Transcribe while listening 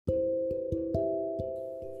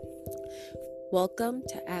Welcome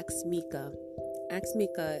to Ask Mika. Ask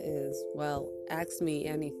Mika is, ask me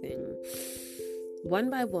anything. One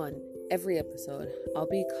by one, every episode, I'll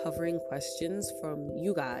be covering questions from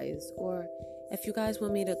you guys, or if you guys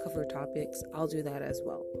want me to cover topics, I'll do that as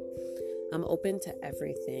well. I'm open to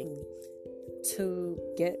everything. To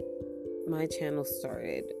get my channel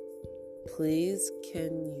started, please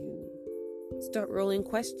can you start rolling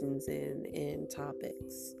questions in and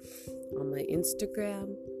topics on my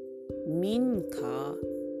Instagram,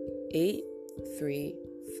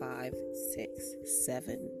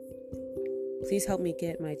 Minka83567. Please help me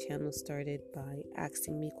get my channel started by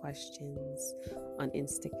asking me questions on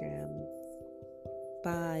Instagram.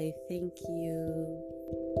 Bye. Thank you.